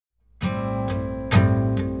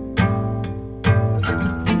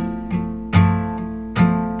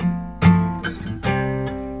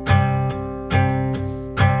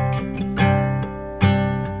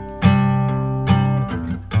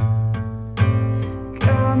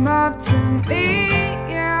come up to meet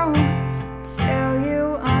you, tell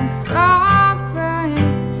you I'm sorry.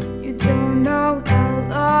 You don't know how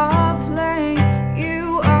lovely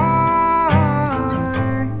you are.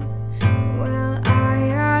 Well, I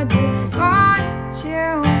had to find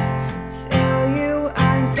you, tell you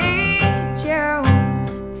I need you,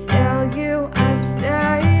 tell you I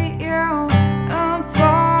stay you apart.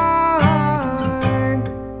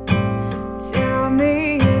 Tell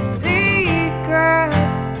me your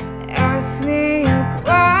secrets, ask me your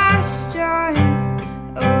questions.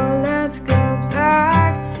 Oh, let's go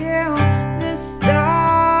back to the start.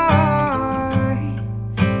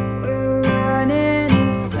 We're running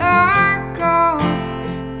in circles,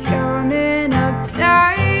 coming up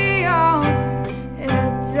tails,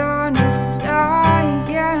 heads on a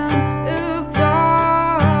science apart.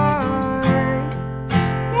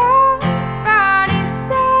 Nobody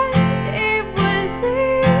said it was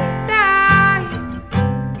easy.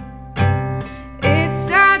 It's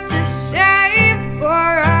such a shame for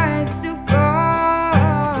us to part.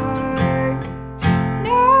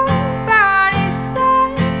 Nobody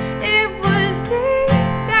said it was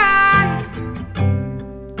easy.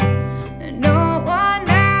 No one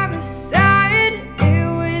ever said it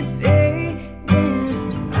would be this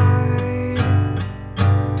hard.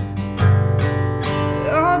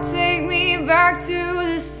 Oh, take me back to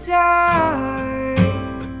the start.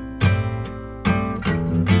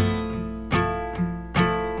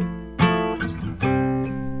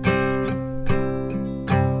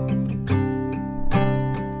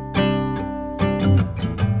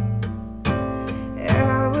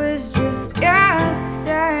 I was just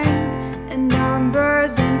guessing at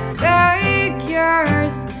numbers and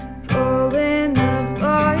figures, pulling the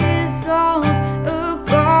puzzles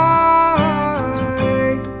apart.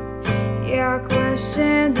 Yeah,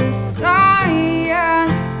 questions of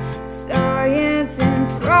science, science in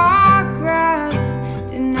progress,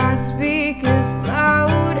 do not speak as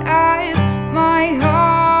loud as my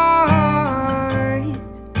heart.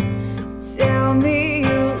 Tell me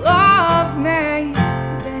you love me,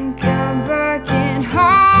 then come back and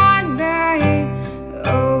haunt me.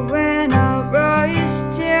 Oh, when I rush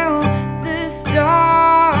to the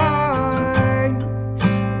start,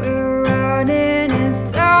 we're running in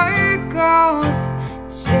circles,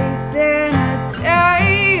 chasing our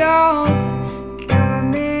tails,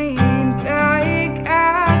 coming back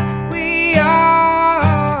as we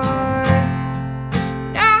are.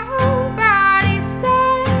 Nobody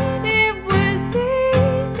said it was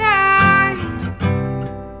easy.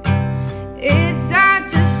 It's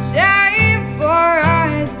such a shame for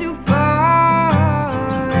us to part.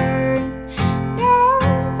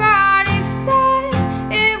 Nobody said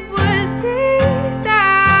it was easy.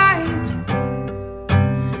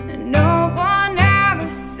 No one ever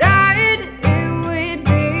said it would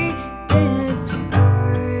be this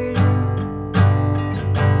hard.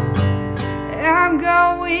 I'm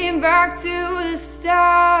going back to the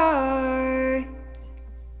start.